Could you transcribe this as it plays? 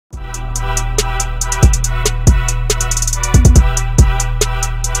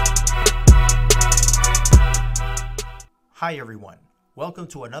Hi everyone, welcome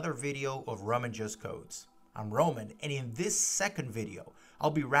to another video of Roman Just Codes. I'm Roman, and in this second video,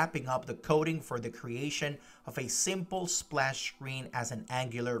 I'll be wrapping up the coding for the creation of a simple splash screen as an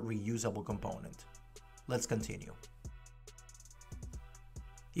Angular reusable component. Let's continue.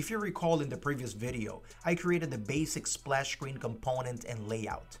 If you recall in the previous video, I created the basic splash screen component and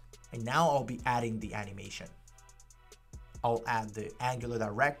layout, and now I'll be adding the animation. I'll add the Angular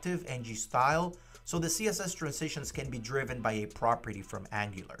directive ng-style so the CSS transitions can be driven by a property from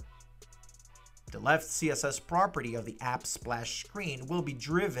Angular. The left CSS property of the app splash screen will be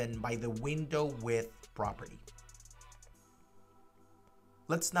driven by the window width property.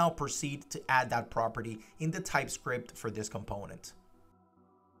 Let's now proceed to add that property in the TypeScript for this component.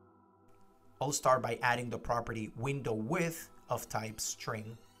 I'll start by adding the property window width of type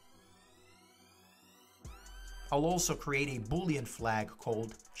string. I'll also create a Boolean flag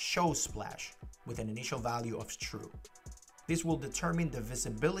called showSplash with an initial value of true. This will determine the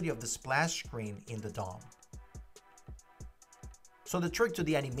visibility of the splash screen in the DOM. So the trick to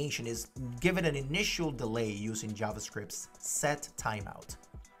the animation is give it an initial delay using JavaScript's setTimeout.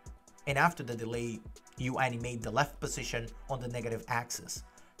 And after the delay, you animate the left position on the negative axis,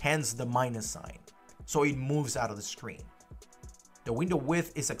 hence the minus sign, so it moves out of the screen. The window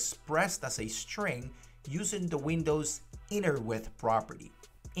width is expressed as a string using the window's inner width property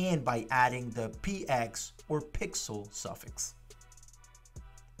and by adding the px or pixel suffix.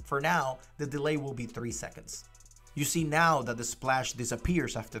 For now, the delay will be 3 seconds. You see now that the splash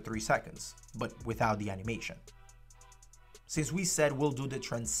disappears after 3 seconds, but without the animation. Since we said we'll do the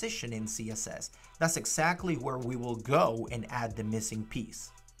transition in CSS, that's exactly where we will go and add the missing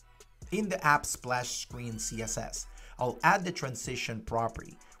piece. In the app splash screen CSS, I'll add the transition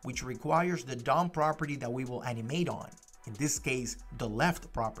property, which requires the DOM property that we will animate on, in this case, the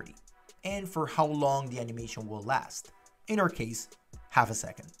left property, and for how long the animation will last. In our case, half a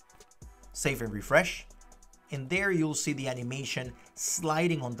second. Save and refresh, and there you'll see the animation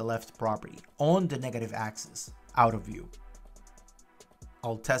sliding on the left property on the negative axis, out of view.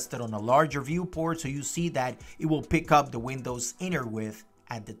 I'll test it on a larger viewport so you see that it will pick up the window's inner width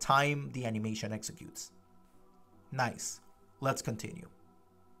at the time the animation executes. Nice, let's continue.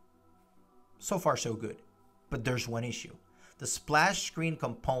 So far so good, but there's one issue. The splash screen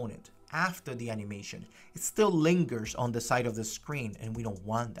component after the animation, it still lingers on the side of the screen and we don't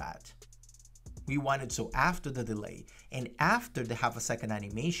want that. We want it so after the delay and after the half a second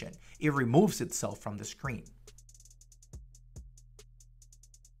animation, it removes itself from the screen.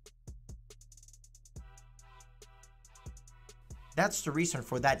 That's the reason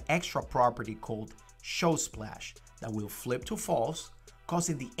for that extra property called showSplash that will flip to false,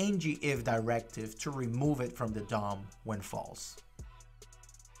 causing the ng-if directive to remove it from the DOM when false.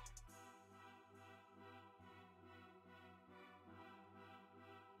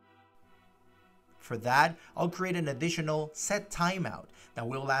 For that, I'll create an additional setTimeout that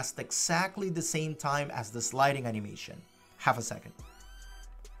will last exactly the same time as the sliding animation, half a second.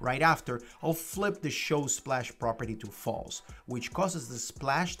 Right after, I'll flip the showSplash property to false, which causes the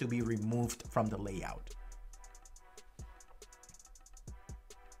splash to be removed from the layout.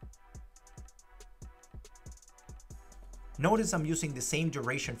 Notice I'm using the same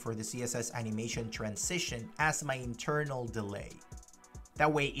duration for the CSS animation transition as my internal delay.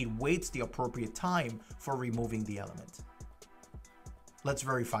 That way it waits the appropriate time for removing the element. Let's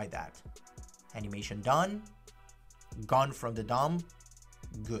verify that. Animation done, gone from the DOM,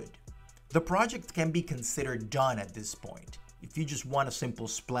 good. The project can be considered done at this point. If you just want a simple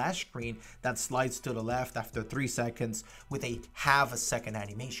splash screen that slides to the left after 3 seconds with a half a second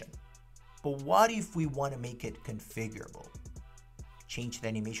animation. But what if we want to make it configurable? Change the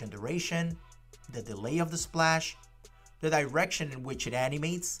animation duration, the delay of the splash, the direction in which it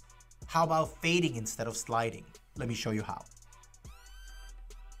animates. How about fading instead of sliding? Let me show you how.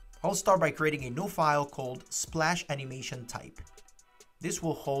 I'll start by creating a new file called splash animation type. This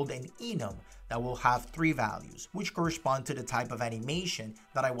will hold an enum that will have 3 values, which correspond to the type of animation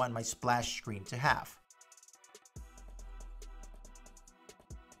that I want my splash screen to have.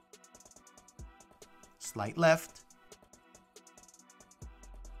 Slide left,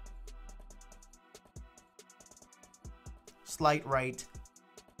 slide right,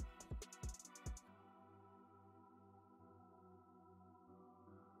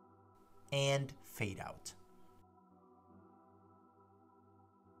 and fade out.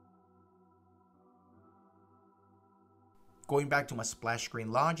 Going back to my splash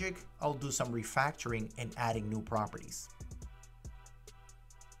screen logic, I'll do some refactoring and adding new properties.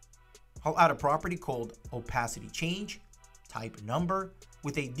 I'll add a property called opacity change, type number,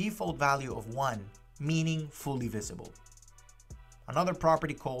 with a default value of 1, meaning fully visible. Another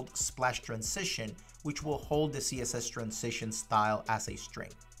property called splash transition, which will hold the CSS transition style as a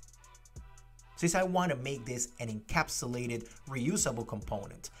string. Since I want to make this an encapsulated, reusable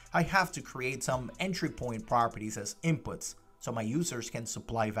component, I have to create some entry point properties as inputs so my users can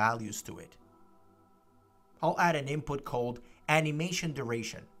supply values to it. I'll add an input called animation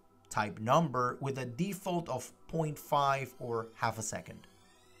duration, type number with a default of 0.5 or half a second.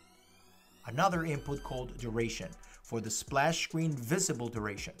 Another input called duration for the splash screen visible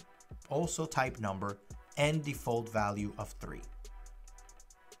duration, also type number and default value of 3.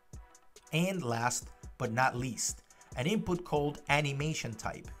 And last but not least, an input called animation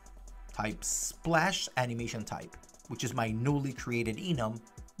type, type splash animation type, which is my newly created enum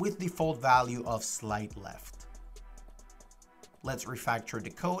with default value of slide left. Let's refactor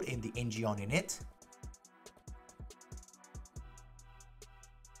the code in the ng-on init.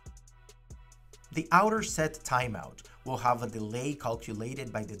 The outer set timeout will have a delay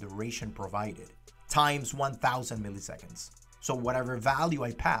calculated by the duration provided, times 1000 milliseconds. So whatever value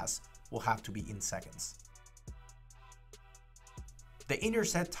I pass will have to be in seconds. The inner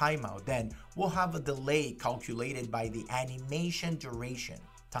set timeout then will have a delay calculated by the animation duration,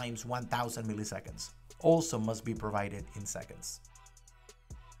 times 1000 milliseconds. Also must be provided in seconds.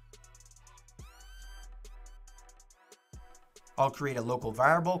 I'll create a local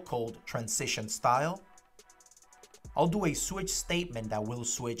variable called transition style. I'll do a switch statement that will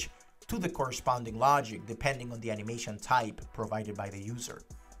switch to the corresponding logic depending on the animation type provided by the user.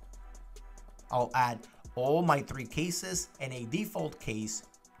 I'll add all my 3 cases and a default case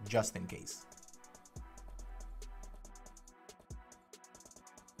just in case.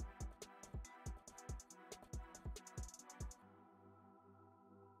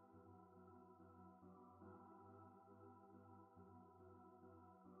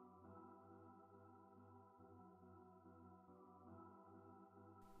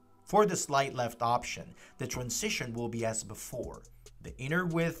 For the slide left option, the transition will be as before. The inner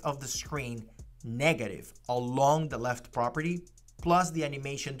width of the screen negative along the left property plus the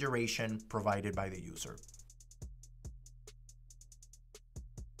animation duration provided by the user.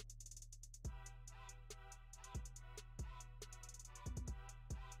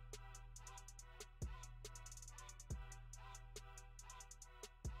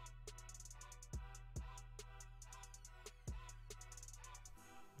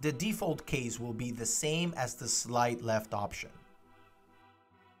 The default case will be the same as the slide left option.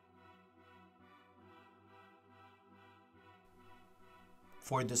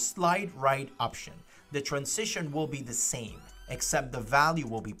 For the slide right option, the transition will be the same, except the value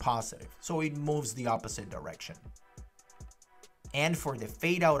will be positive, so it moves the opposite direction. And for the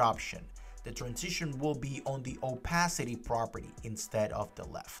fade out option, the transition will be on the opacity property instead of the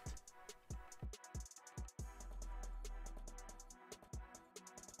left.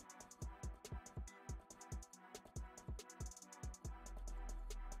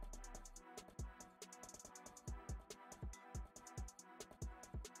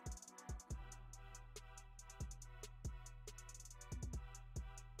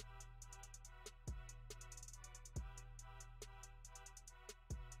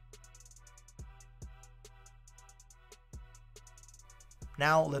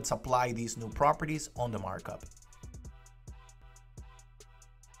 Now let's apply these new properties on the markup.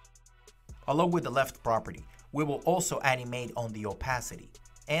 Along with the left property, we will also animate on the opacity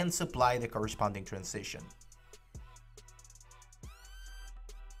and supply the corresponding transition.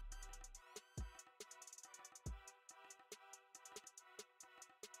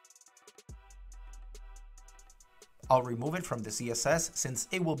 I'll remove it from the CSS since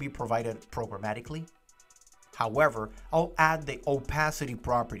it will be provided programmatically. However, I'll add the opacity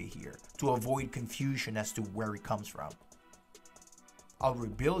property here to avoid confusion as to where it comes from. I'll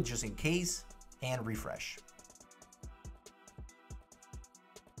rebuild just in case and refresh.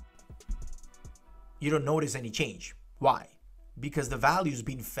 You don't notice any change. Why? Because the values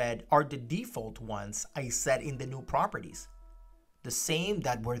being fed are the default ones I set in the new properties, the same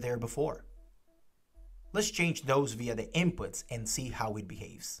that were there before. Let's change those via the inputs and see how it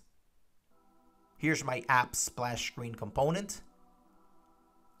behaves. Here's my app splash screen component.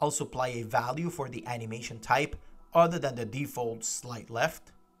 I'll supply a value for the animation type other than the default slide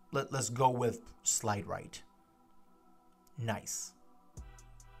left. Let's go with slide right. Nice.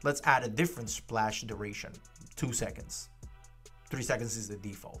 Let's add a different splash duration, 2 seconds. 3 seconds is the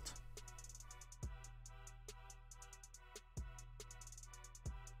default.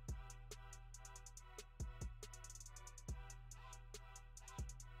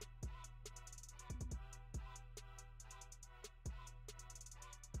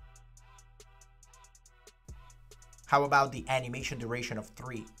 How about the animation duration of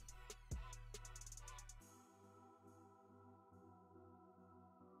 3?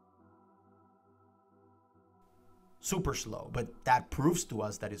 Super slow, but that proves to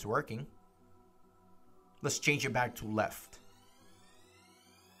us that it's working. Let's change it back to left.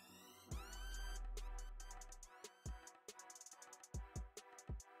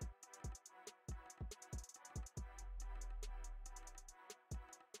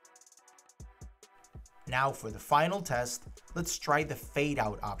 Now for the final test, let's try the fade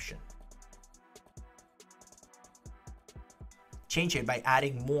out option. Change it by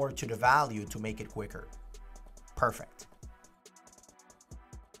adding more to the value to make it quicker. Perfect.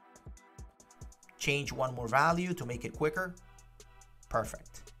 Change one more value to make it quicker.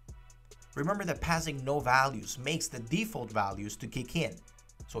 Perfect. Remember that passing no values makes the default values to kick in,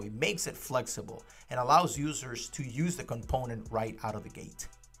 so it makes it flexible and allows users to use the component right out of the gate.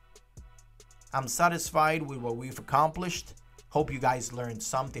 I'm satisfied with what we've accomplished. Hope you guys learned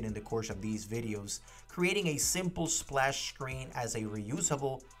something in the course of these videos, creating a simple splash screen as a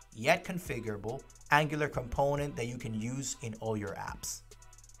reusable yet configurable Angular component that you can use in all your apps.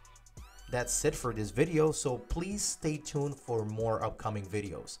 That's it for this video, so please stay tuned for more upcoming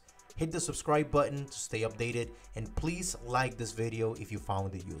videos. Hit the subscribe button to stay updated, and please like this video if you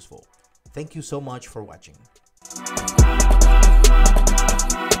found it useful. Thank you so much for watching.